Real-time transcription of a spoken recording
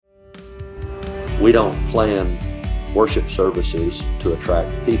We don't plan worship services to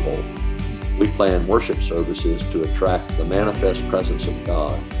attract people. We plan worship services to attract the manifest presence of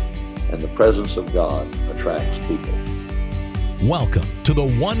God, and the presence of God attracts people. Welcome to the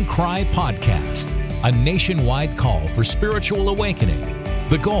One Cry Podcast, a nationwide call for spiritual awakening.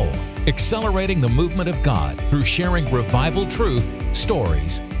 The goal, accelerating the movement of God through sharing revival truth,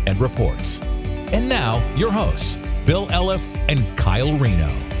 stories, and reports. And now, your hosts, Bill Elliff and Kyle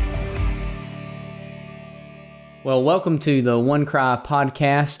Reno. Well, welcome to the One Cry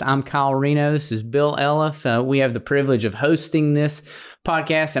Podcast. I'm Kyle Reno. This is Bill Elliff. We have the privilege of hosting this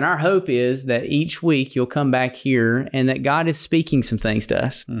podcast, and our hope is that each week you'll come back here and that God is speaking some things to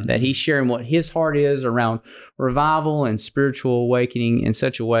us, that He's sharing what His heart is around revival and spiritual awakening in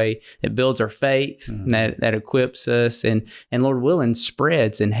such a way that builds our faith, that equips us, and Lord willing,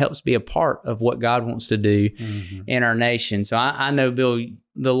 spreads and helps be a part of what God wants to do in our nation. So I know, Bill,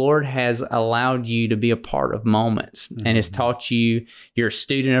 the Lord has allowed you to be a part of moments and has taught you. You're a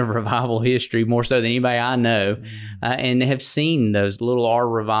student of revival history more so than anybody I know, and have seen those little R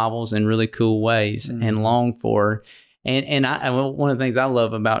revivals in really cool ways and long for. And one of the things I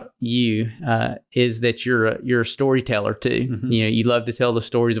love about you is that you're a storyteller too. You know, you love to tell the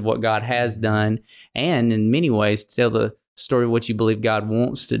stories of what God has done, and in many ways tell the story of what you believe God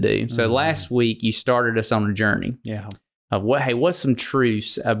wants to do. So last week you started us on a journey. Yeah. Of what's some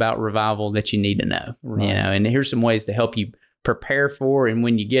truths about revival that you need to know, Right. You know, and here's some ways to help you prepare for and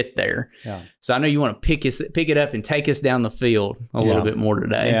when you get there. Yeah. So I know you want to pick it up and take us down the field a little bit more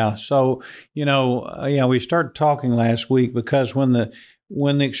today. Yeah. So, we started talking last week because when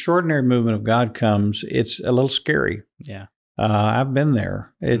the extraordinary movement of God comes, it's a little scary. Yeah. I've been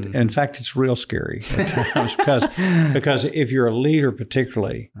there. In fact, it's real scary at times because if you're a leader,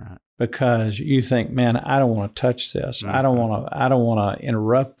 particularly, because you think, man, I don't want to touch this. I don't want to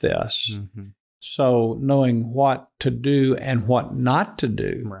interrupt this. So knowing what to do and what not to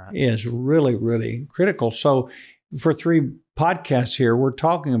do is really, really critical. So for 3 podcasts here, we're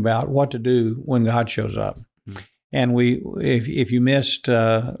talking about what to do when God shows up. And if you missed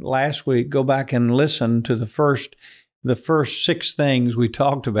last week, go back and listen to the first 6 things we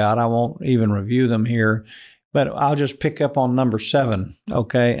talked about. I won't even review them here, but I'll just pick up on number 7,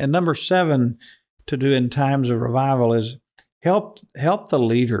 okay? And number 7 to do in times of revival is help the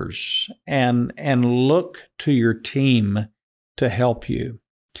leaders and look to your team to help you.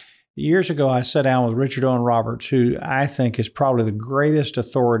 Years ago, I sat down with Richard Owen Roberts, who I think is probably the greatest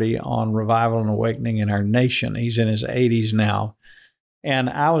authority on revival and awakening in our nation. He's in his 80s now. And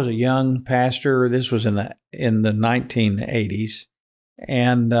I was a young pastor. This was in the 1980s.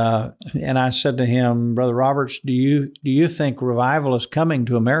 And I said to him, Brother Roberts, do you think revival is coming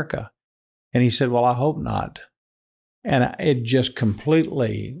to America? And he said, well, I hope not. And it just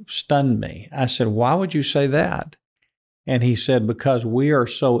completely stunned me. I said, why would you say that? And he said, because we are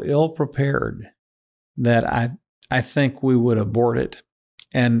so ill prepared that I think we would abort it.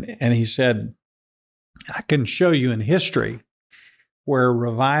 And he said, I can show you in history where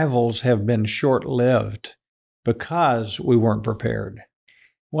revivals have been short-lived because we weren't prepared.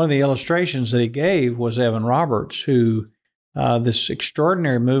 One of the illustrations that he gave was Evan Roberts, who this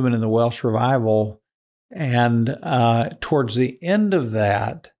extraordinary movement in the Welsh revival, and towards the end of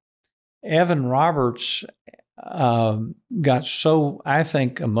that, Evan Roberts got so, I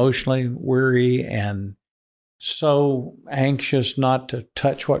think, emotionally weary and so anxious not to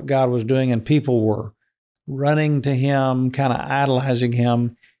touch what God was doing, and people were running to him, kind of idolizing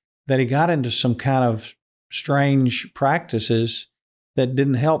him, that he got into some kind of strange practices that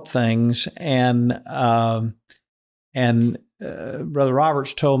didn't help things. And Brother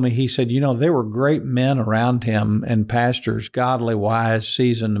Roberts told me, he said, there were great men around him and pastors, godly, wise,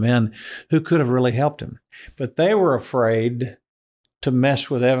 seasoned men who could have really helped him. But they were afraid to mess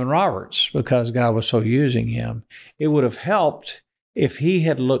with Evan Roberts because God was so using him. It would have helped if he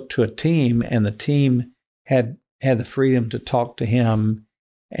had looked to a team and the team had the freedom to talk to him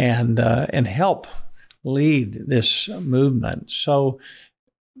and help lead this movement. So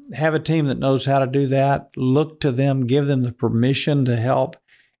have a team that knows how to do that. Look to them, give them the permission to help.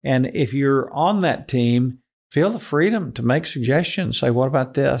 And if you're on that team, feel the freedom to make suggestions. Say, what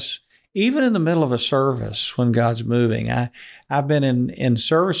about this? Even in the middle of a service when God's moving. I've been in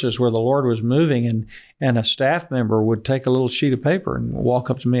services where the Lord was moving and a staff member would take a little sheet of paper and walk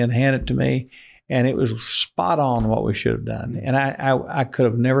up to me and hand it to me. And it was spot on what we should have done. And I could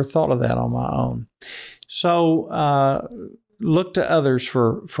have never thought of that on my own. So look to others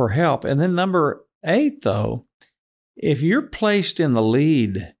for help. And then number 8, though, if you're placed in the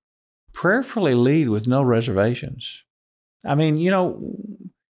lead, prayerfully lead with no reservations. I mean,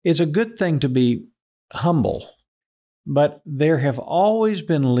 it's a good thing to be humble. But there have always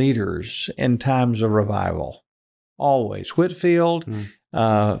been leaders in times of revival. Always. Whitfield,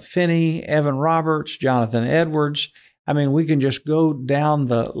 Finney, Evan Roberts, Jonathan Edwards. I mean, we can just go down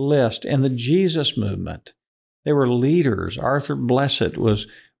the list. In the Jesus movement, there were leaders. Arthur Blessed was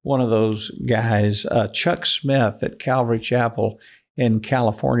one of those guys. Chuck Smith at Calvary Chapel in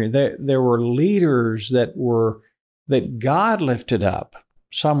California. There were leaders that God lifted up.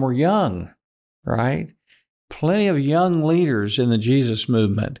 Some were young, right? Plenty of young leaders in the Jesus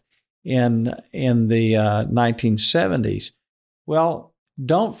movement in the 1970s. Well,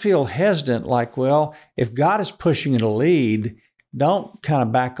 don't feel hesitant like, well, if God is pushing you to lead, don't kind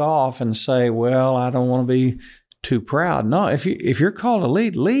of back off and say, well, I don't want to be too proud. No, if you're called to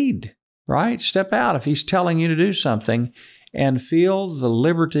lead, right? Step out if he's telling you to do something, and feel the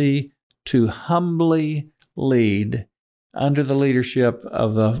liberty to humbly lead under the leadership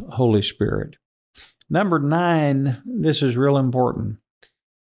of the Holy Spirit. Number 9, this is real important.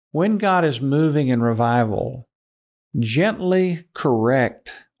 When God is moving in revival, gently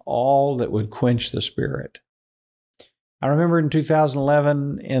correct all that would quench the Spirit. I remember in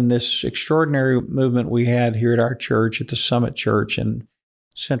 2011, in this extraordinary movement we had here at our church, at the Summit Church in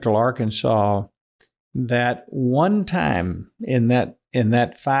Central Arkansas, that one time in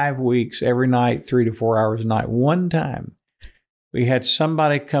that 5 weeks, every night, 3 to 4 hours a night, one time, we had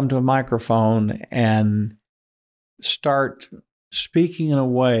somebody come to a microphone and start speaking in a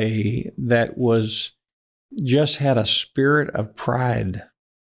way that just had a spirit of pride.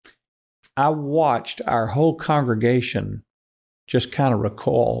 I watched our whole congregation just kind of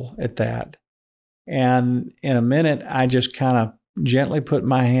recoil at that. And in a minute, I just kind of gently put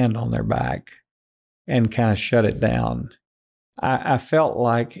my hand on their back and kind of shut it down. I felt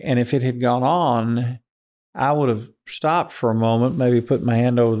like, and if it had gone on, I would have stopped for a moment, maybe put my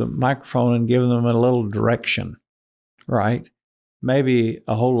hand over the microphone and given them a little direction, right? Maybe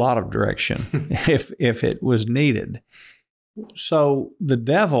a whole lot of direction if it was needed. So the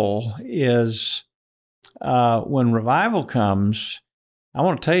devil is, when revival comes, I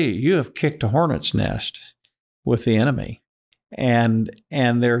want to tell you, you have kicked a hornet's nest with the enemy. And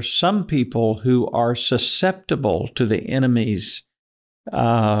there's some people who are susceptible to the enemy's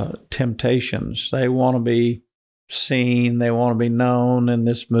temptations. They want to be seen. They want to be known in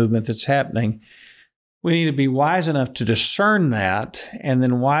this movement that's happening. We need to be wise enough to discern that, and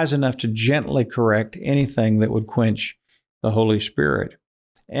then wise enough to gently correct anything that would quench the Holy Spirit.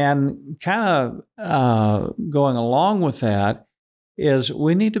 And kind of going along with that is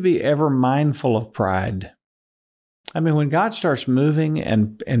we need to be ever mindful of pride. I mean, when God starts moving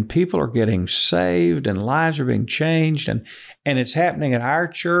and people are getting saved and lives are being changed and it's happening at our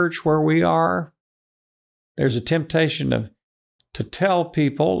church where we are, there's a temptation to tell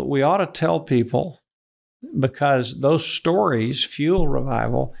people, we ought to tell people, because those stories fuel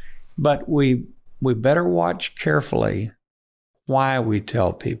revival, but we better watch carefully why we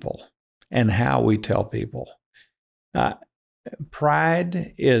tell people and how we tell people.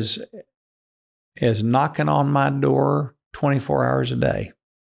 Pride is knocking on my door 24 hours a day.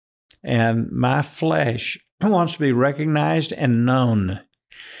 And my flesh wants to be recognized and known.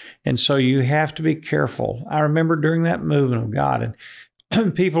 And so you have to be careful. I remember during that movement of God,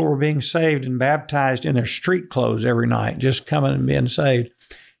 and people were being saved and baptized in their street clothes every night, just coming and being saved.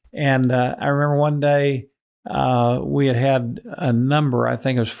 And I remember one day we had a number, I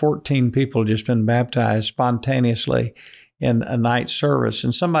think it was 14 people just been baptized spontaneously in a night service.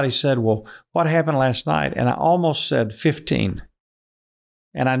 And somebody said, well, what happened last night? And I almost said 15.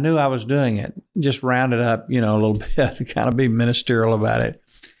 And I knew I was doing it, just round it up, a little bit to kind of be ministerial about it.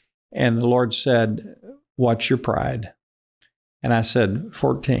 And the Lord said, what's your pride? And I said,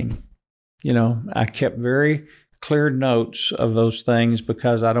 14. I kept very clear notes of those things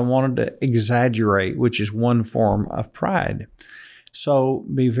because I don't want to exaggerate, which is one form of pride. So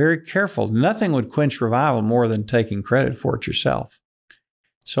be very careful. Nothing would quench revival more than taking credit for it yourself.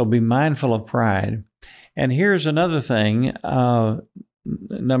 So be mindful of pride. And here's another thing,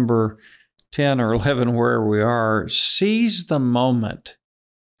 number 10 or 11, wherever we are, seize the moment,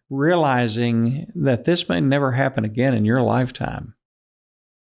 realizing that this may never happen again in your lifetime.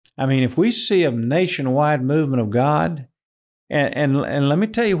 I mean, if we see a nationwide movement of God, and let me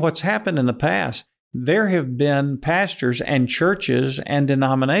tell you what's happened in the past. There have been pastors and churches and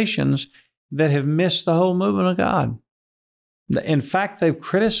denominations that have missed the whole movement of God. In fact, they've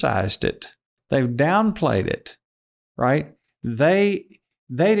criticized it. They've downplayed it, right? They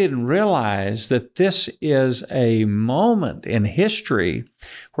didn't realize that this is a moment in history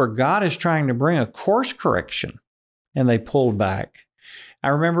where God is trying to bring a course correction, and they pulled back. I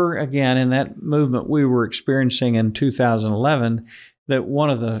remember, again, in that movement we were experiencing in 2011, that one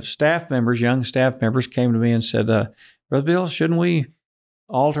of the staff members, young staff members, came to me and said, Brother Bill, shouldn't we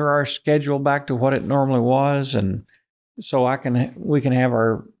alter our schedule back to what it normally was, and so we can have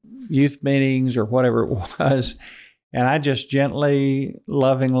our youth meetings or whatever it was? And I just gently,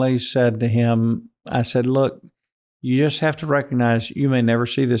 lovingly said to him, I said, look, you just have to recognize you may never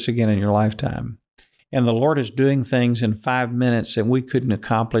see this again in your lifetime. And the Lord is doing things in 5 minutes that we couldn't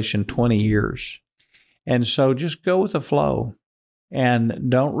accomplish in 20 years. And so just go with the flow and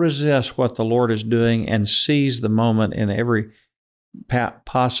don't resist what the Lord is doing, and seize the moment in every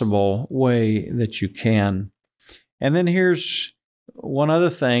possible way that you can. And then here's one other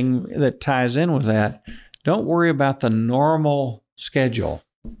thing that ties in with that. Don't worry about the normal schedule,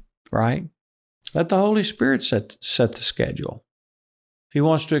 right? Let the Holy Spirit set the schedule. If He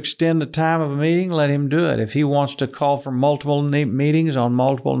wants to extend the time of a meeting, let Him do it. If He wants to call for multiple meetings on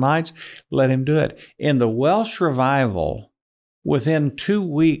multiple nights, let Him do it. In the Welsh revival, within 2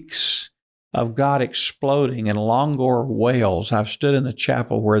 weeks of God exploding in Longor, Wales, I've stood in the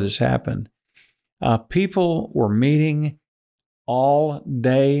chapel where this happened. People were meeting all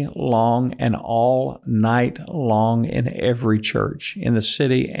day long and all night long in every church in the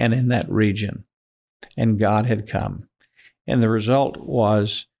city and in that region. And God had come. And the result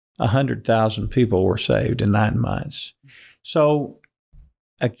was 100,000 people were saved in 9 months. So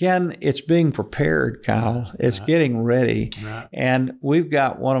again, it's being prepared, Kyle. It's getting ready. Right. And we've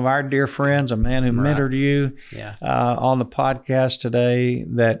got one of our dear friends, a man who mentored you on the podcast today,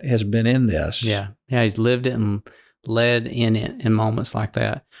 that has been in this. Yeah. He's lived it and led in it in moments like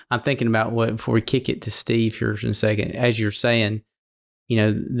that. I'm thinking about before we kick it to Steve here in a second, as you're saying,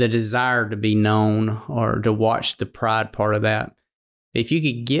 the desire to be known or to watch the pride part of that. If you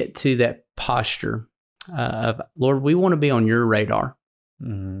could get to that posture of, Lord, we want to be on your radar.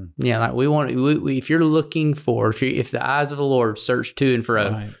 Mm-hmm. Yeah, like if you're looking for, if the eyes of the Lord search to and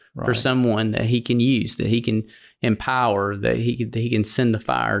fro for someone that He can use, that He can empower, that He can send the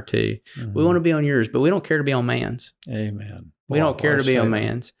fire to, we want to be on yours, but we don't care to be on man's. Amen. We don't care to be on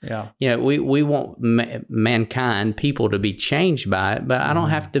man's. Yeah. We want mankind, people, to be changed by it, but I don't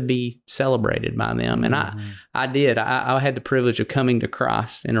have to be celebrated by them. And I did. I had the privilege of coming to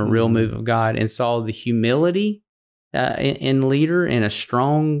Christ in a real move of God, and saw the humility in leader, and a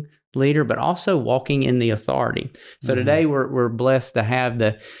strong leader, but also walking in the authority. So today we're blessed to have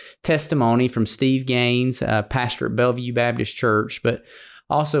the testimony from Steve Gaines, pastor at Bellevue Baptist Church, but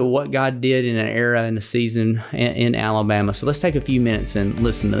also what God did in an era and a season in Alabama. So let's take a few minutes and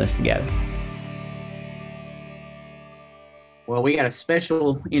listen to this together. Well, we got a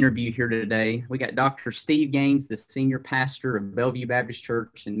special interview here today. We got Dr. Steve Gaines, the senior pastor of Bellevue Baptist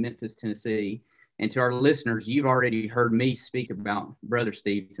Church in Memphis, Tennessee. And to our listeners, you've already heard me speak about Brother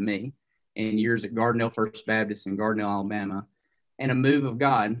Steve to me in years at Gardendale First Baptist in Gardendale, Alabama, and a move of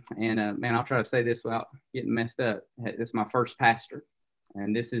God. And man, I'll try to say this without getting messed up. This is my first pastor.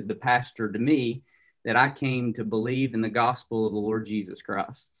 And this is the pastor to me that I came to believe in the gospel of the Lord Jesus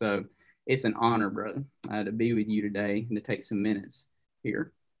Christ. So it's an honor, brother, to be with you today and to take some minutes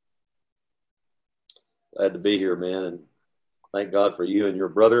here. Glad to be here, man. And thank God for you and your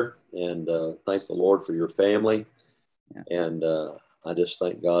brother, and thank the Lord for your family. Yeah. And I just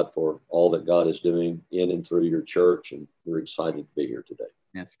thank God for all that God is doing in and through your church, and we're excited to be here today.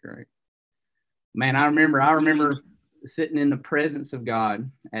 That's great. Man, I remember sitting in the presence of God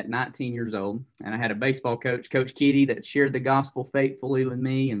at 19 years old, and I had a baseball coach, Coach Kitty, that shared the gospel faithfully with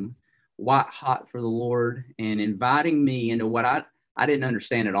me and was white hot for the Lord, and inviting me into what I didn't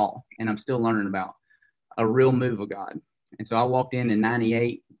understand at all, and I'm still learning about, a real move of God. And so I walked in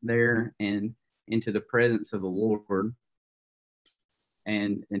 98 there and into the presence of the Lord,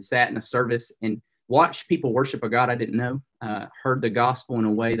 and sat in a service and watched people worship a God I didn't know, heard the gospel in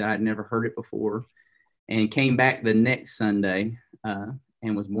a way that I'd never heard it before, and came back the next Sunday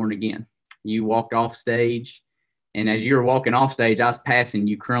and was born again. You walked off stage, and as you were walking off stage, I was passing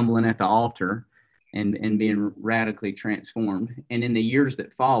you, crumbling at the altar and being radically transformed. And in the years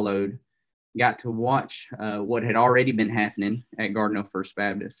that followed, got to watch what had already been happening at Gardendale First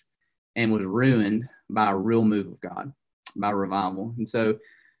Baptist, and was ruined by a real move of God, by revival. And so,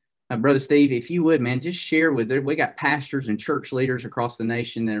 Brother Steve, if you would, man, just share we got pastors and church leaders across the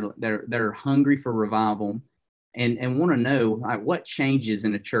nation that are hungry for revival and want to know, like, what changes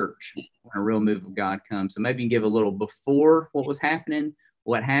in a church when a real move of God comes. So maybe you can give a little before what was happening,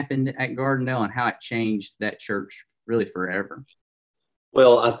 what happened at Gardendale, and how it changed that church really forever.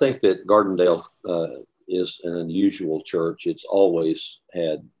 Well, I think that Gardendale is an unusual church. It's always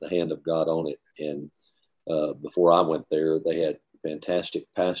had the hand of God on it. And before I went there, they had fantastic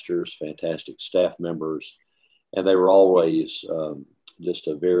pastors, fantastic staff members, and they were always just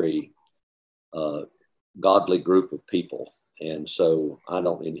a very godly group of people. And so I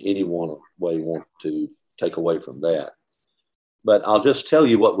don't in any one way want to take away from that. But I'll just tell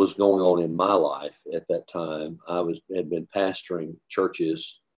you what was going on in my life at that time. I had been pastoring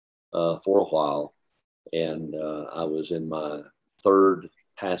churches for a while, and I was in my third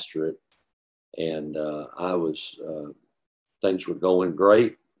pastorate, and things were going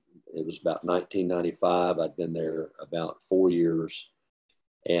great. It was about 1995. I'd been there about 4 years,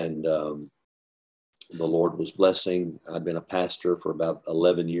 and the Lord was blessing. I'd been a pastor for about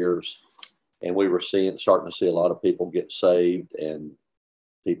 11 years, and we were starting to see a lot of people get saved and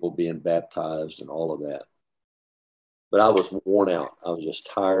people being baptized and all of that. But I was worn out. I was just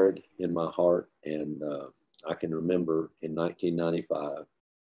tired in my heart, and I can remember in 1995,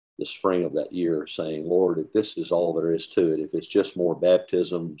 the spring of that year, saying, Lord, if this is all there is to it, if it's just more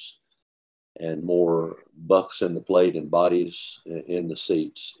baptisms and more bucks in the plate and bodies in the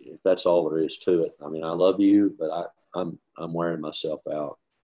seats, if that's all there is to it, I mean, I love you, but I'm wearing myself out,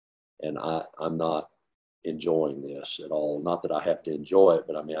 and I'm not enjoying this at all. Not that I have to enjoy it,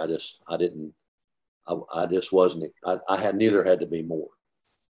 but I mean, I just wasn't, I neither had to be more.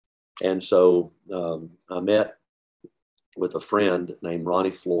 And so I met with a friend named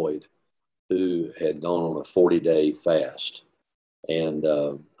Ronnie Floyd, who had gone on a 40-day fast. And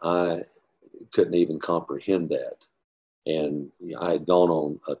I couldn't even comprehend that. And I had gone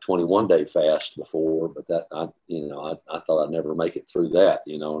on a 21-day fast before, but that, I thought I'd never make it through that,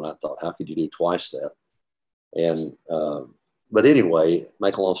 and I thought, how could you do twice that? And, but anyway,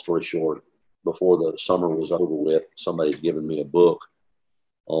 make a long story short, before the summer was over with, somebody had given me a book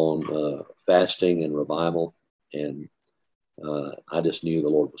on fasting and revival. And I just knew the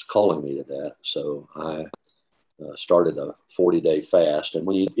Lord was calling me to that. So I started a 40-day fast. And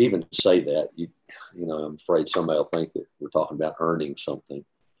when you even say that, I'm afraid somebody will think that we're talking about earning something.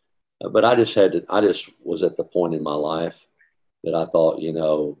 But I just was at the point in my life that I thought,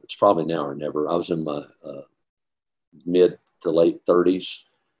 it's probably now or never. I was in my mid to late 30s.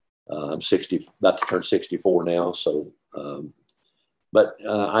 I'm about to turn 64 now. So, but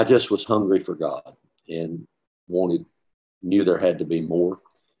I just was hungry for God and knew there had to be more.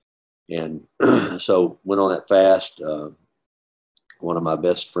 And so went on that fast. One of my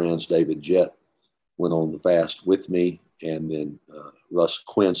best friends, David Jett, went on the fast with me. And then Russ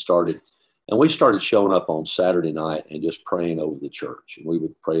Quinn started. And we started showing up on Saturday night and just praying over the church. And we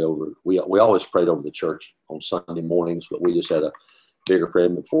would pray over, we always prayed over the church on Sunday mornings, but we just had a bigger prayer.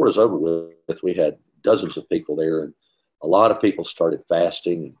 And before it was over with, we had dozens of people there. And a lot of people started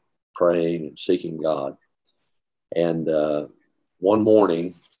fasting and praying and seeking God. And one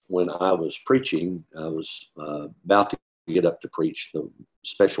morning when I was preaching, I was about to get up to preach. The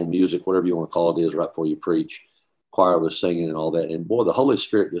special music, whatever you want to call it, is right before you preach. Choir was singing and all that. And boy, the Holy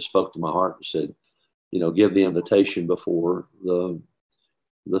Spirit just spoke to my heart and said, give the invitation before the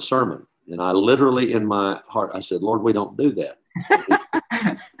sermon. And I literally in my heart, I said, Lord, we don't do that.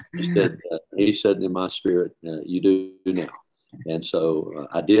 He said in my spirit, you do now. And so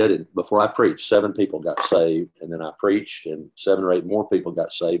I did. And before I preached, 7 people got saved. And then I preached and 7 or 8 more people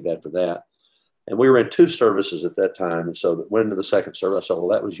got saved after that. And we were in 2 services at that time. And so went into the second service. I said, well,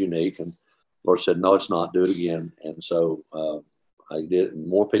 that was unique. And the Lord said, no, it's not. Do it again. And so I did it, and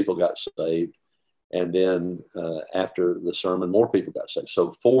more people got saved. And then after the sermon, more people got saved.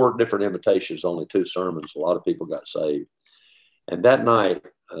 So 4 different invitations, only 2 sermons. A lot of people got saved. And that night,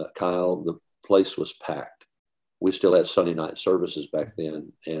 Kyle, the place was packed. We still had Sunday night services back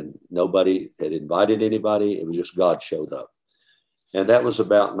then, and nobody had invited anybody. It was just God showed up. And that was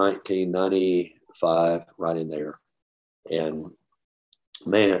about 1995, right in there. And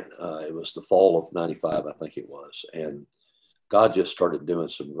man, it was the fall of 95, I think it was. And God just started doing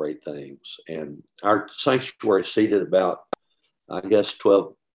some great things. And our sanctuary seated about, I guess,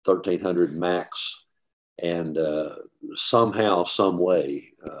 1,300 max. And somehow, some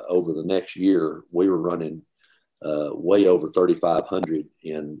way, over the next year, we were running way over 3,500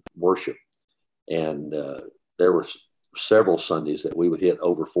 in worship. And there were several Sundays that we would hit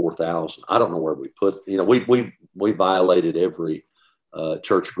over 4,000. I don't know where we put, we violated every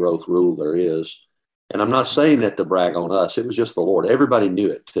church growth rule there is. And I'm not saying that to brag on us. It was just the Lord. Everybody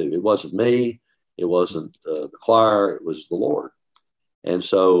knew it too. It wasn't me. It wasn't the choir. It was the Lord. And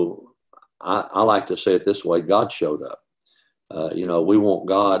so I like to say it this way. God showed up. We want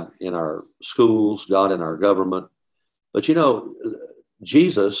God in our schools, God in our government. But,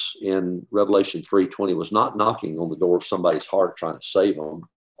 Jesus in Revelation 3:20 was not knocking on the door of somebody's heart trying to save them,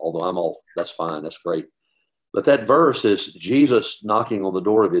 although that's fine. That's great. But that verse is Jesus knocking on the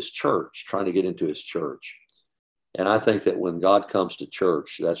door of his church, trying to get into his church. And I think that when God comes to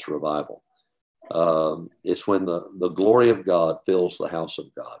church, that's revival. It's when the glory of God fills the house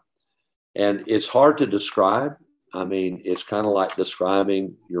of God. And it's hard to describe. I mean, it's kind of like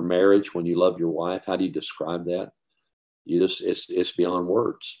describing your marriage when you love your wife. How do you describe that? It's beyond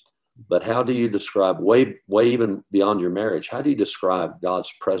words. But how do you describe, way even beyond your marriage, how do you describe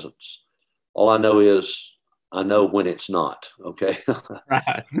God's presence? All I know is I know when it's not, okay?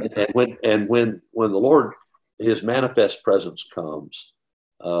 Right. and when the Lord, his manifest presence comes,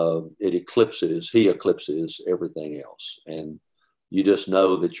 he eclipses everything else. And you just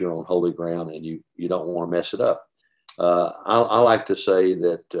know that you're on holy ground and you don't want to mess it up. I like to say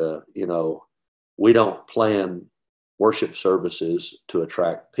that, we don't plan worship services to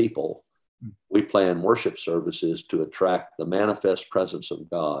attract people. We plan worship services to attract the manifest presence of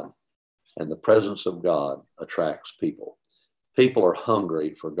God, and the presence of God attracts people. People are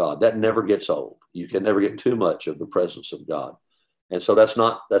hungry for God. That never gets old. You can never get too much of the presence of God. And so it's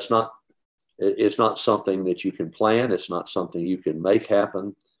not something that you can plan. It's not something you can make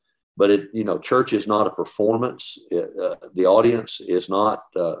happen. But church is not a performance. The audience is not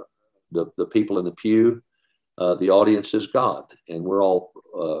the people in the pew. The audience is God, and we're all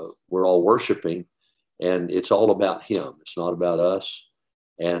worshiping, and it's all about Him. It's not about us,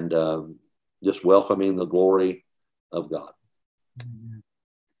 and just welcoming the glory of God.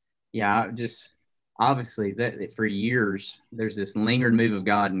 Yeah, just obviously that for years there's this lingered move of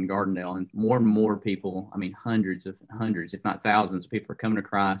God in Gardendale, and more people. I mean, hundreds, if not thousands, of people are coming to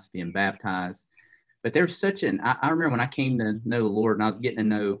Christ, being baptized. But there's I remember when I came to know the Lord, and I was getting to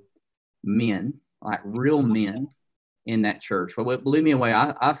know men, like real men in that church. Well, what blew me away,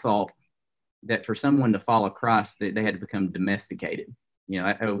 I thought that for someone to follow Christ, they had to become domesticated.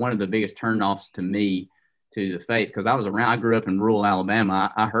 One of the biggest turnoffs to me to the faith, because I grew up in rural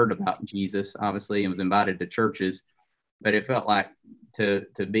Alabama. I heard about Jesus, obviously, and was invited to churches, but it felt like to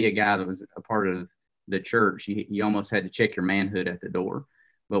be a guy that was a part of the church, you almost had to check your manhood at the door.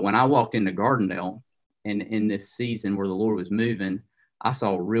 But when I walked into Gardendale, and in this season where the Lord was moving, I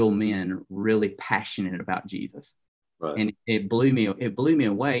saw real men really passionate about Jesus. Right. And it blew me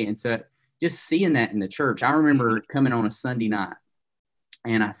away. And so just seeing that in the church, I remember coming on a Sunday night,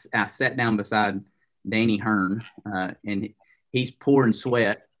 and I sat down beside Danny Hearn, and he's pouring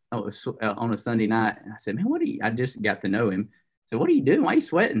sweat on a Sunday night. And I said, man, I just got to know him. So what are you doing? Why are you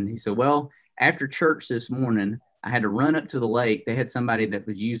sweating? He said, well, after church this morning, I had to run up to the lake. They had somebody that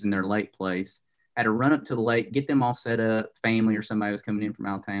was using their lake place. I had to run up to the lake, get them all set up, family or somebody was coming in from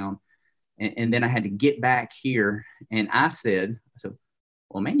out of town. And then I had to get back here. And I said,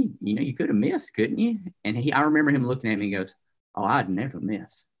 well, man, you could have missed, couldn't you? And I remember him looking at me and goes, oh, I'd never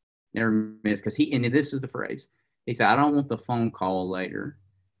miss. Because and this was the phrase. He said, I don't want the phone call later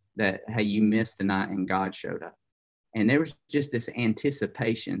that, hey, you missed tonight and God showed up. And there was just this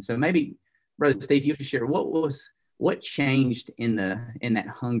anticipation. So maybe, Brother Steve, you could share what changed in that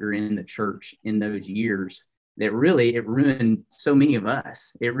hunger in the church in those years that really it ruined so many of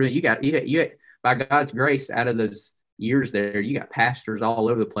us. It really you got by God's grace, out of those years there, you got pastors all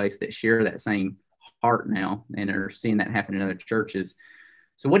over the place that share that same heart now and are seeing that happen in other churches.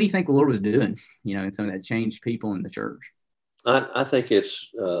 So what do you think the Lord was doing, in some of that changed people in the church? I think it's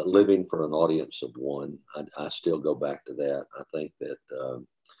living for an audience of one. I still go back to that. I think that,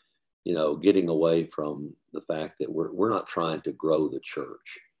 getting away from the fact that we're not trying to grow the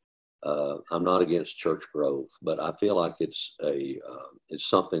church. I'm not against church growth, but I feel like it's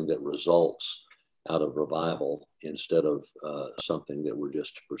something that results out of revival instead of something that we're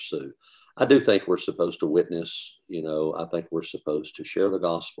just to pursue. I do think we're supposed to witness, I think we're supposed to share the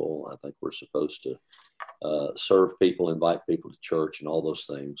gospel. I think we're supposed to serve people, invite people to church and all those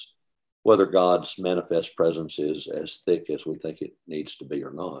things, whether God's manifest presence is as thick as we think it needs to be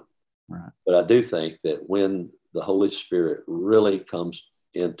or not. Right. But I do think that when the Holy Spirit really comes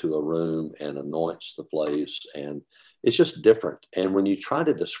into a room and anoints the place, and it's just different. And when you try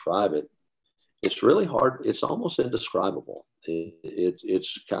to describe it, it's really hard. It's almost indescribable.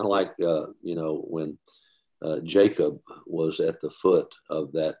 It's kind of like, when Jacob was at the foot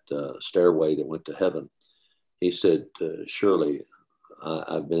of that stairway that went to heaven, he said, surely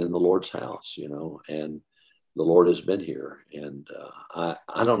I've been in the Lord's house, and the Lord has been here. And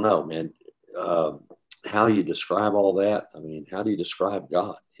I don't know, man, how you describe all that. I mean, how do you describe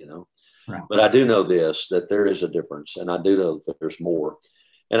God, Right. But I do know this, that there is a difference, and I do know that there's more.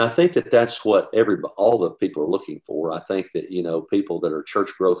 And I think that that's what all the people are looking for. I think that, people that are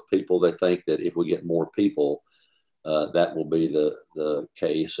church growth people, they think that if we get more people, that will be the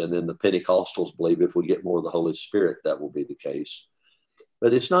case. And then the Pentecostals believe if we get more of the Holy Spirit, that will be the case.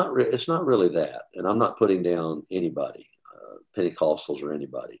 But it's not really that. And I'm not putting down anybody, Pentecostals or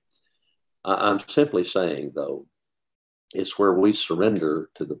anybody. I'm simply saying, though, it's where we surrender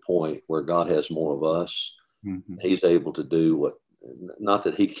to the point where God has more of us. Mm-hmm. He's able to do what, not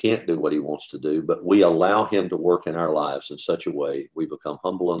that he can't do what he wants to do, but we allow him to work in our lives in such a way we become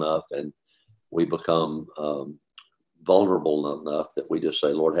humble enough and we become vulnerable enough that we just say,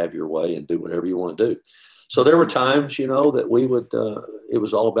 Lord, have your way and do whatever you want to do. So there were times, that we would, it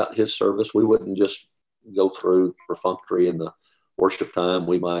was all about his service. We wouldn't just go through perfunctory in the worship time.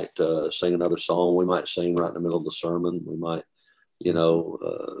 We might sing another song. We might sing right in the middle of the sermon. We might,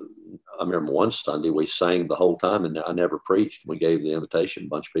 I remember one Sunday we sang the whole time and I never preached. We gave the invitation. A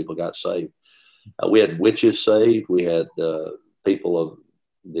bunch of people got saved. We had witches saved. We had people of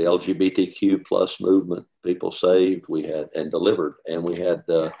the LGBTQ plus movement, people saved. We had and delivered, and we had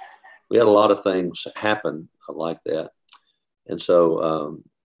a lot of things happen like that. And so,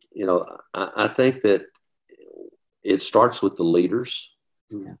 I think that it starts with the leaders.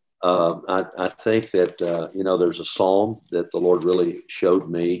 Yeah. I think that, there's a psalm that the Lord really showed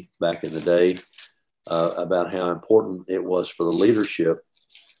me back in the day about how important it was for the leadership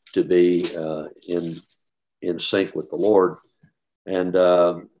to be in sync with the Lord. And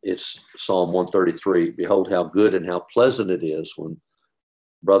it's Psalm 133. Behold, how good and how pleasant it is when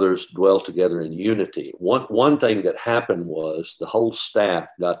brothers dwell together in unity. One thing that happened was the whole staff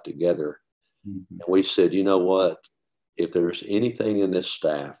got together. Mm-hmm. And we said, you know what? If there's anything in this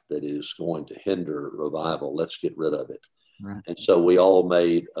staff that is going to hinder revival, let's get rid of it. Right. And so we all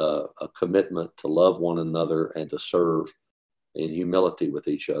made a commitment to love one another and to serve in humility with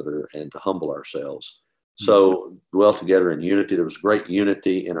each other and to humble ourselves. Mm-hmm. So dwell together in unity. There was great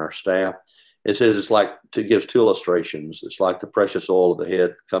unity in our staff. It says it's like, to give two illustrations, it's like the precious oil of the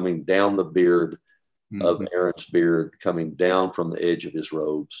head coming down the beard mm-hmm. of Aaron's beard, coming down from the edge of his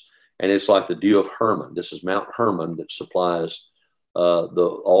robes. And it's like the dew of Hermon. This is Mount Hermon that supplies all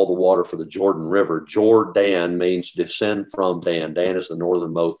the water for the Jordan River. Jordan means descend from Dan. Dan is the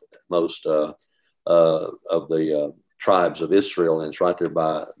northernmost of the tribes of Israel, and it's right there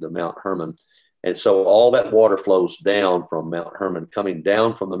by the Mount Hermon. And so all that water flows down from Mount Hermon, coming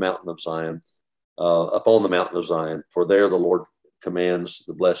down from the mountain of Zion, upon the mountain of Zion. For there the Lord commands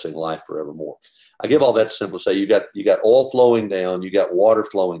the blessing, life forevermore. I give all that to simply say you got oil flowing down, you got water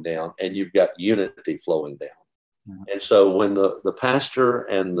flowing down, and you've got unity flowing down. Mm-hmm. And so when the pastor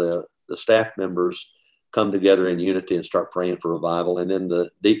and the staff members come together in unity and start praying for revival, and then the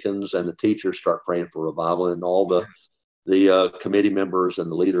deacons and the teachers start praying for revival, and all the committee members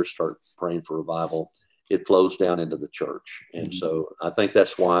and the leaders start praying for revival, it flows down into the church. And mm-hmm. so I think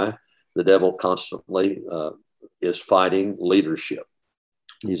that's why the devil constantly is fighting leadership.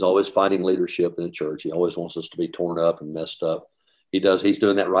 He's always fighting leadership in the church. He always wants us to be torn up and messed up. He's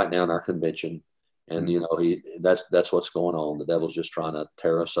doing that right now in our convention. And, that's what's going on. The devil's just trying to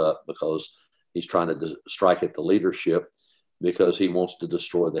tear us up because he's trying to strike at the leadership because he wants to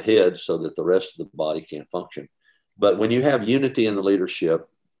destroy the head so that the rest of the body can't function. But when you have unity in the leadership,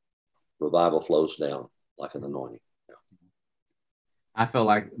 revival flows down like an anointing. I felt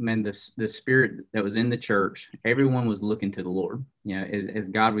like, man, the spirit that was in the church, everyone was looking to the Lord. As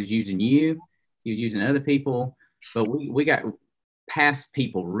God was using you, he was using other people, but we got past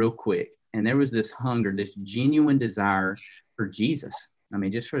people real quick. And there was this hunger, this genuine desire for Jesus. I mean,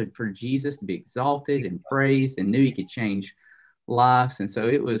 just for Jesus to be exalted and praised, and knew he could change lives. And so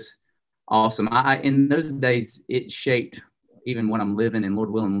it was awesome. In those days, it shaped even what I'm living and,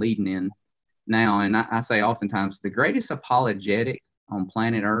 Lord willing, leading in now. And I say oftentimes the greatest apologetic on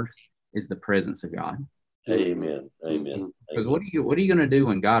planet Earth is the presence of God. Amen. Amen. Because what are you going to do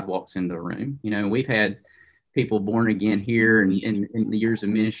when God walks into a room? We've had people born again here and in the years of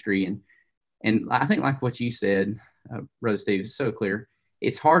ministry, and I think like what you said, Brother Steve, is so clear.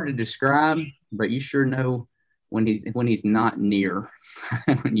 It's hard to describe, but you sure know when he's not near,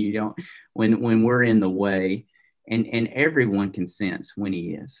 when we're in the way, and everyone can sense when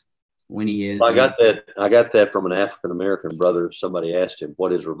he is. I got that from an African American brother. Somebody asked him,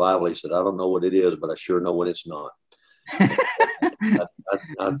 what is revival? He said, I don't know what it is, but I sure know when it's not.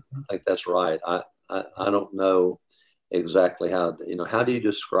 I think that's right. I don't know exactly how do you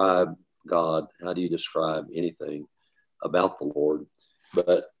describe God? How do you describe anything about the Lord?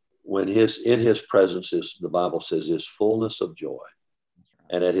 But when in his presence is, the Bible says, is fullness of joy.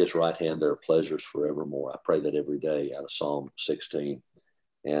 And at his right hand, there are pleasures forevermore. I pray that every day out of Psalm 16.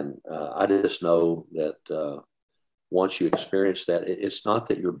 And I just know that once you experience that, it's not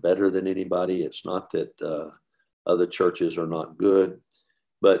that you're better than anybody. It's not that Other churches are not good,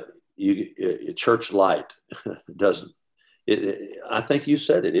 but church light doesn't. I think you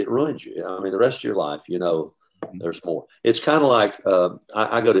said it. It ruins you. I mean, the rest of your life, there's more. It's kind of like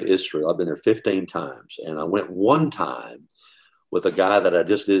I go to Israel. I've been there 15 times, and I went one time with a guy that I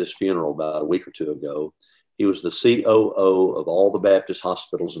just did his funeral about a week or two ago. He was the COO of all the Baptist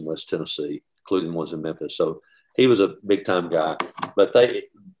hospitals in West Tennessee, including the ones in Memphis. So he was a big time guy. But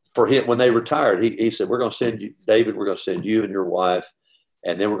for him, when they retired, he said, "We're going to send you, David. We're going to send you and your wife,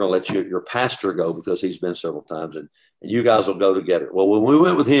 and then we're going to let your pastor go because he's been several times, and you guys will go together." Well, when we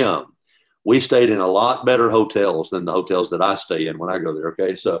went with him, we stayed in a lot better hotels than the hotels that I stay in when I go there.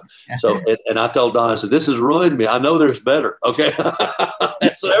 Okay. So, and I told Don, I said, "This has ruined me. I know there's better." Okay.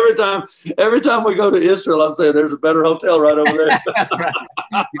 And so every time we go to Israel, I'm saying there's a better hotel right over there.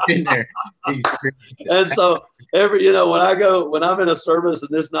 You've been there. And so when I'm in a service and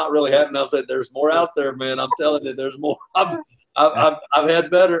this not really happening, I'm saying there's more out there, man. I'm telling you, there's more. I've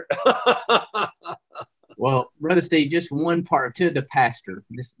had better. Well, Brother Steve, just one part to the pastor,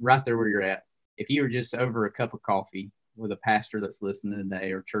 just right there where you're at. If you were just over a cup of coffee with a pastor that's listening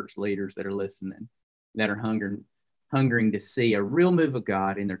today, or church leaders that are listening, that are hungering to see a real move of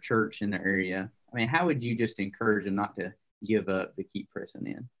God in their church, in their area, I mean, how would you just encourage them not to give up, to keep pressing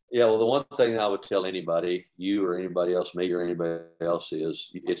in? Yeah, well, the one thing I would tell anybody, you or anybody else, me or anybody else,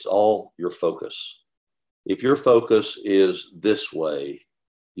 is it's all your focus. If your focus is this way,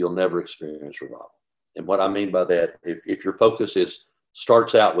 you'll never experience revival. And what I mean by that, if your focus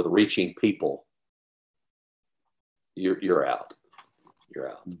starts out with reaching people, you're out. You're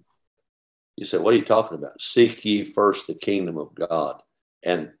out. You say, "What are you talking about?" Seek ye first the kingdom of God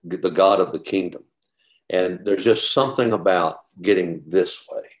and the God of the kingdom. And there's just something about getting this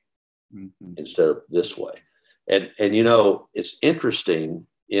way instead of this way. And it's interesting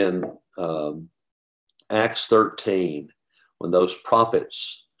in Acts 13, when those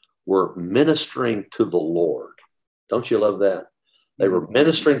prophets were ministering to the Lord. Don't you love that? They were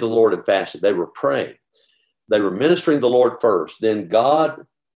ministering to the Lord and fasted. They were praying. They were ministering to the Lord first. Then God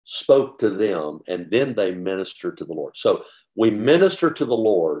spoke to them, and then they ministered to the Lord. So we minister to the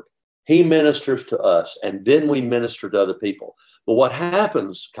Lord. He ministers to us, and then we minister to other people. But what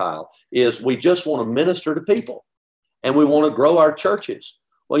happens, Kyle, is we just want to minister to people, and we want to grow our churches.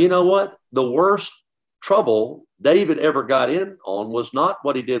 Well, you know what? The worst trouble David ever got in on was not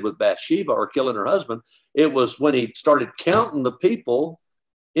what he did with Bathsheba or killing her husband. It was when he started counting the people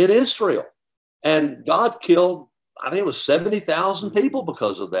in Israel. And God killed, I think it was 70,000 people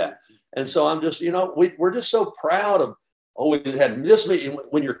because of that. And so I'm just, we're just so proud of, we had this meeting.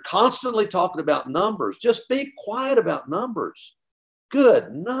 When you're constantly talking about numbers, just be quiet about numbers.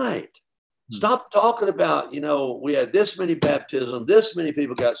 Good night. Stop talking about, we had this many baptisms, this many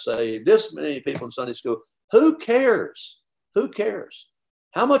people got saved, this many people in Sunday school. Who cares? Who cares?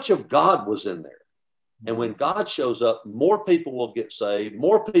 How much of God was in there? And when God shows up, more people will get saved,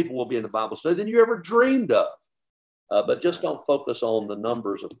 more people will be in the Bible study than you ever dreamed of. But just don't focus on the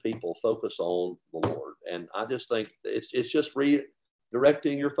numbers of people. Focus on the Lord. And I just think it's just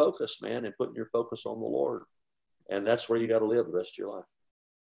redirecting your focus, man, and putting your focus on the Lord. And that's where you got to live the rest of your life.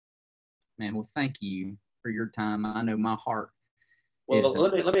 Man, well, thank you for your time. I know my heart. Well,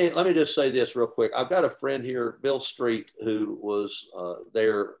 let me just say this real quick. I've got a friend here, Bill Street, who was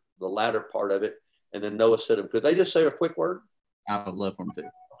there the latter part of it, and then Noah said him. Could they just say a quick word? I would love for them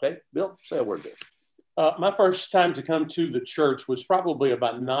to. Okay, Bill, say a word there. My first time to come to the church was probably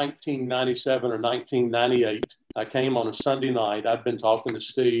about 1997 or 1998. I came on a Sunday night. I'd been talking to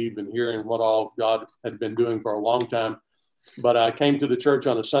Steve and hearing what all God had been doing for a long time. But I came to the church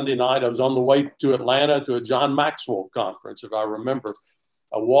on a Sunday night. I was on the way to Atlanta to a John Maxwell conference, if I remember.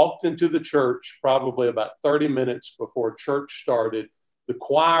 I walked into the church probably about 30 minutes before church started. The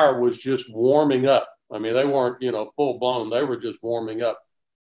choir was just warming up. I mean, they weren't, full blown. They were just warming up.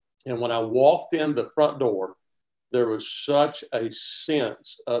 And when I walked in the front door, there was such a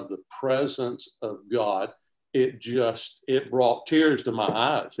sense of the presence of God. It brought tears to my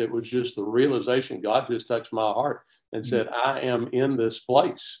eyes. It was just the realization God just touched my heart and said, I am in this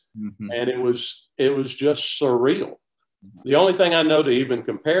place. Mm-hmm. And it was just surreal. The only thing I know to even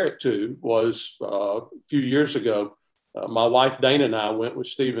compare it to was a few years ago, my wife Dana and I went with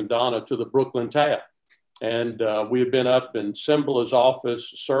Steve and Donna to the Brooklyn Tab. And we had been up in Symbola's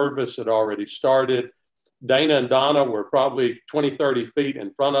office. Service had already started. Dana and Donna were probably 20, 30 feet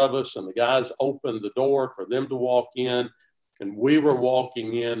in front of us, and the guys opened the door for them to walk in, and we were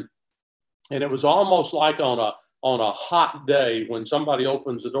walking in. And it was almost like on a hot day when somebody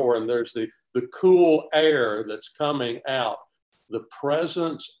opens the door and there's the cool air that's coming out. The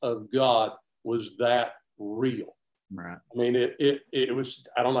presence of God was that real. Right. I mean, it was,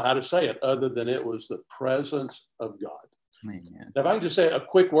 I don't know how to say it other than it was the presence of God. Amen. Now, if I can just say a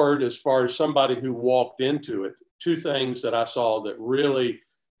quick word as far as somebody who walked into it, two things that I saw that really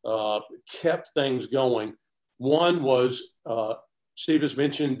kept things going. One was, Steve has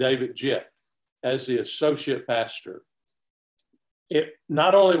mentioned David Jett as the associate pastor. It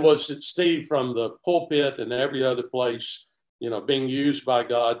not only was it Steve from the pulpit and every other place, being used by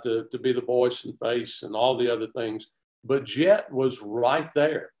God to be the voice and face and all the other things, but Jett was right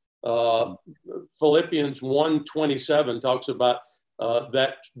there. Philippians 1:27 talks about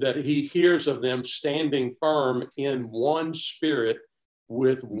that he hears of them standing firm in one spirit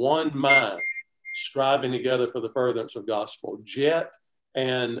with one mind, striving together for the furtherance of gospel. Jett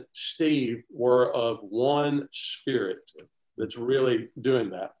and Steve were of one spirit that's really doing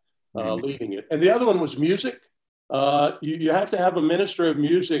that, leading it. And the other one was music. You have to have a minister of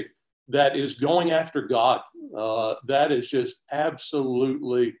music that is going after God. That is just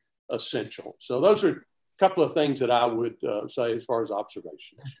absolutely essential. So those are a couple of things that I would say as far as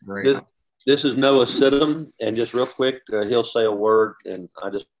observations. Great. This is Noah Sidham, and just real quick, he'll say a word, and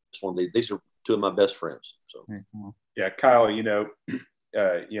I just want to. These are two of my best friends. So yeah, Kyle, you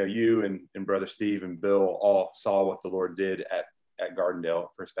and Brother Steve and Bill all saw what the Lord did at Gardendale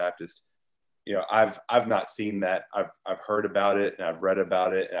First Baptist. I've not seen that. I've heard about it and I've read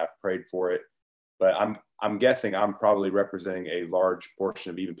about it and I've prayed for it, but I'm guessing I'm probably representing a large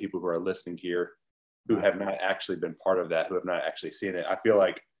portion of even people who are listening here who have not actually been part of that, who have not actually seen it. I feel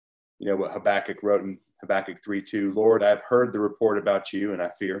like, what Habakkuk wrote in Habakkuk 3:2, Lord, I've heard the report about you and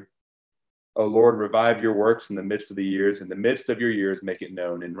I fear. Oh Lord, revive your works in the midst of the years. In the midst of your years, make it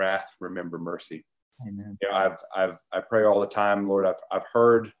known. In wrath, remember mercy. Amen. I pray all the time, Lord. I've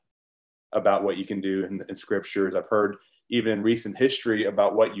heard about what you can do in scriptures. I've heard even in recent history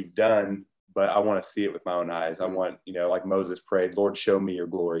about what you've done, but I want to see it with my own eyes. I want, like Moses prayed, Lord, show me your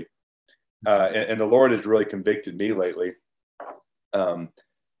glory. And the Lord has really convicted me lately.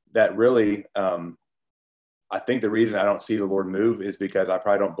 That really, I think the reason I don't see the Lord move is because I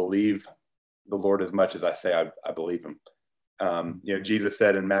probably don't believe the Lord as much as I say I believe him. Jesus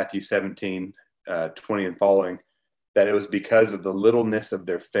said in Matthew 17, 20 and following, that it was because of the littleness of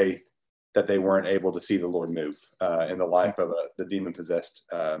their faith that they weren't able to see the Lord move in the life of the demon-possessed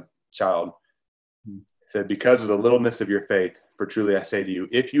child. He said, because of the littleness of your faith, for truly I say to you,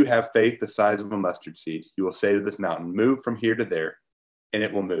 if you have faith the size of a mustard seed, you will say to this mountain, move from here to there, and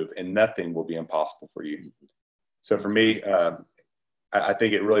it will move, and nothing will be impossible for you. So for me, I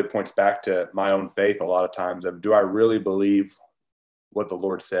think it really points back to my own faith a lot of times of, do I really believe what the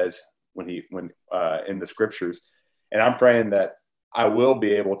Lord says when in the scriptures? And I'm praying that I will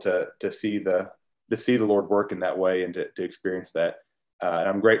be able to see the Lord work in that way and to experience that. And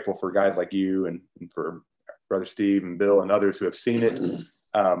I'm grateful for guys like you and for Brother Steve and Bill and others who have seen it.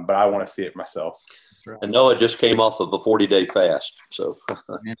 But I want to see it myself. Right. And Noah just came off of a 40-day fast. So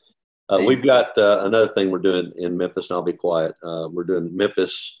we've got another thing we're doing in Memphis, and I'll be quiet. We're doing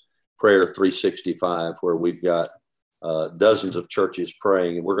Memphis Prayer 365, where we've got dozens of churches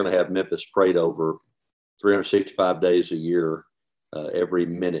praying, and we're going to have Memphis prayed over 365 days a year. Every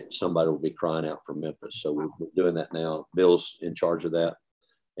minute somebody will be crying out for Memphis. So we're doing that now. Bill's in charge of that,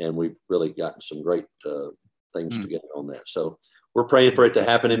 and we've really gotten some great things together on that. So we're praying for it to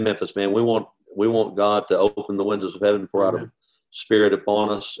happen in Memphis, man. We want God to open the windows of heaven, pour out a spirit upon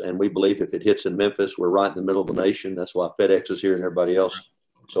us, and we believe if it hits in Memphis, we're right in the middle of the nation. That's why FedEx is here and everybody else.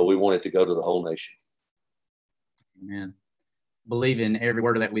 So we want it to go to the whole nation. Amen. Believe in every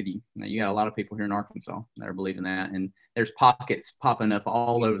word of that with you. Now, you got a lot of people here in Arkansas that are believing that, and there's pockets popping up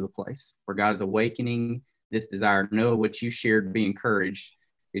all over the place where God is awakening this desire. Know what you shared, be encouraged,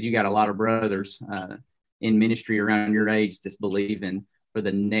 because you got a lot of brothers in ministry around your age that's believing for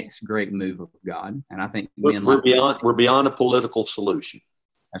the next great move of God. And I think we're beyond a political solution.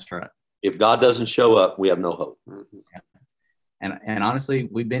 That's right. If God doesn't show up, we have no hope. Yeah. And honestly,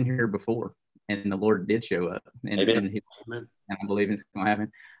 we've been here before, and the Lord did show up. And I believe it's going to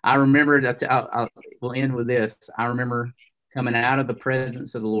happen. I remember that I will end with this. I remember coming out of the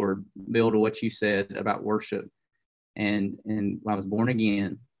presence of the Lord, Bill, to what you said about worship. And I was born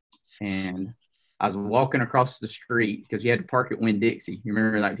again, and I was walking across the street because you had to park at Winn-Dixie. You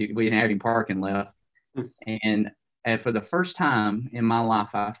remember, like, we didn't have any parking left. And for the first time in my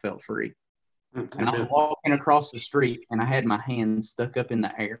life, I felt free. And I was walking across the street, and I had my hands stuck up in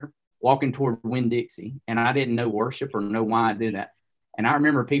the air, walking toward Winn-Dixie, and I didn't know worship or know why I did that. And I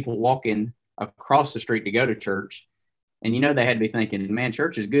remember people walking across the street to go to church, and they had to be thinking, man,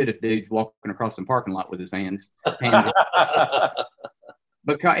 church is good if dude's walking across some parking lot with his hands up.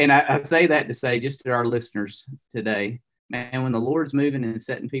 Because, and I say that to say, just to our listeners today, man, when the Lord's moving and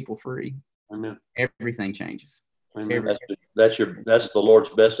setting people free, Amen. Everything changes. Amen. That's the Lord's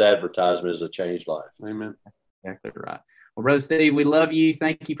best advertisement, is a changed life. Amen. Exactly right. Well, Brother Steve, we love you.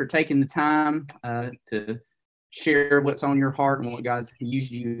 Thank you for taking the time to share what's on your heart and what God's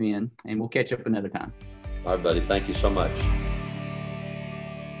used you in. And we'll catch up another time. All right, buddy. Thank you so much.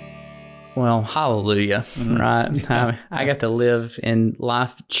 Well, hallelujah, right? Yeah. I got to live in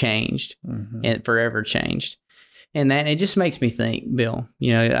life changed and forever changed. And that, it just makes me think, Bill,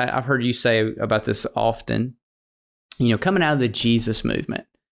 you know, I've heard you say about this often, you know, coming out of the Jesus movement,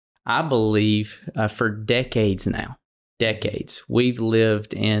 I believe for decades, we've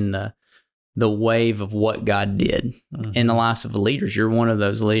lived in the wave of what God did in the lives of leaders. You're one of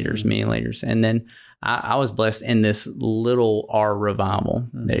those leaders, many leaders. And then I was blessed in this little R revival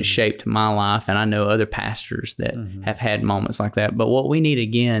that has shaped my life. And I know other pastors that have had moments like that. But what we need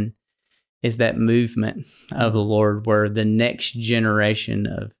again is that movement of the Lord where the next generation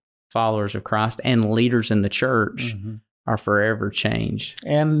of followers of Christ and leaders in the church are forever changed.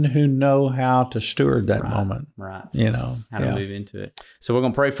 And who know how to steward that moment. Right. You know. How to move into it. So we're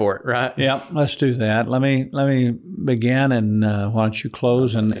going to pray for it, right? Yep, let's do that. Let me begin, and why don't you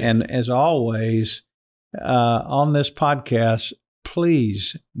close? And as always, on this podcast,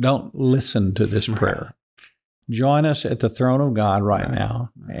 please don't listen to this prayer. Join us at the throne of God right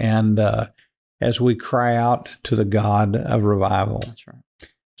now, and as we cry out to the God of revival. That's right.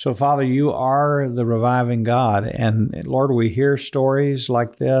 So, Father, you are the reviving God, and Lord, we hear stories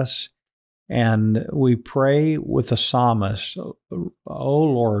like this, and we pray with the psalmist, oh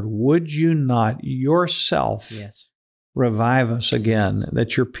Lord, would you not yourself revive us again,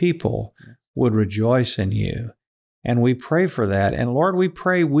 that your people would rejoice in you. And we pray for that. And Lord, we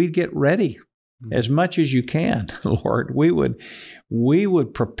pray we'd get ready as much as you can, Lord. We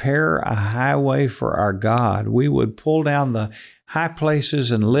would prepare a highway for our God. We would pull down the high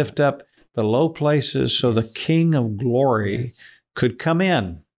places and lift up the low places so the King of glory could come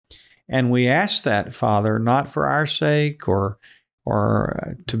in. And we ask that, Father, not for our sake or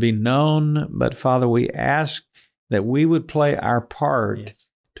to be known, but Father, we ask that we would play our part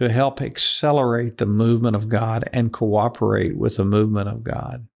to help accelerate the movement of God and cooperate with the movement of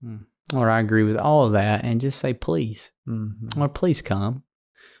God. Lord, I agree with all of that, and just say, please, Lord, please come.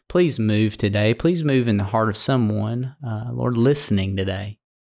 Please move today. Please move in the heart of someone, Lord, listening today.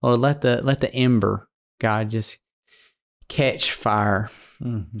 Lord, let the ember, God, just catch fire.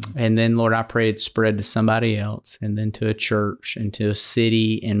 And then, Lord, I pray it spread to somebody else, and then to a church, and to a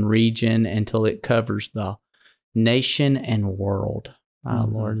city and region, until it covers the nation and world.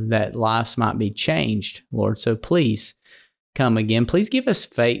 Lord, that lives might be changed, Lord. So please come again. Please give us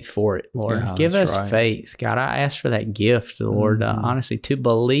faith for it, Lord. Give us faith. God, I ask for that gift, Lord, honestly, to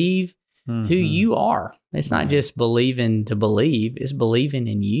believe who you are. It's not just believing to believe, it's believing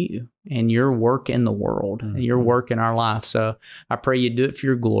in you and your work in the world, and your work in our life. So I pray you do it for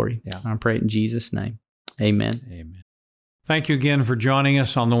your glory. I pray it in Jesus' name. Amen. Amen. Thank you again for joining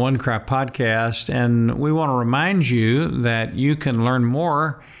us on the One Cry podcast. And we want to remind you that you can learn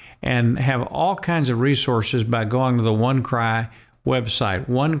more and have all kinds of resources by going to the One Cry website,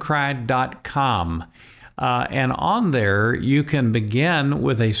 onecry.com. And on there, you can begin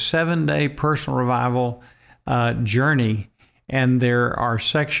with a 7-day personal revival journey. And there are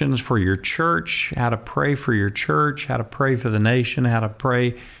sections for your church, how to pray for your church, how to pray for the nation, how to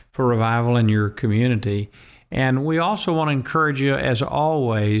pray for revival in your community. And we also want to encourage you, as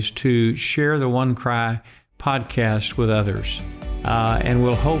always, to share the One Cry podcast with others. And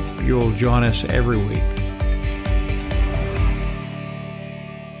we'll hope you'll join us every week.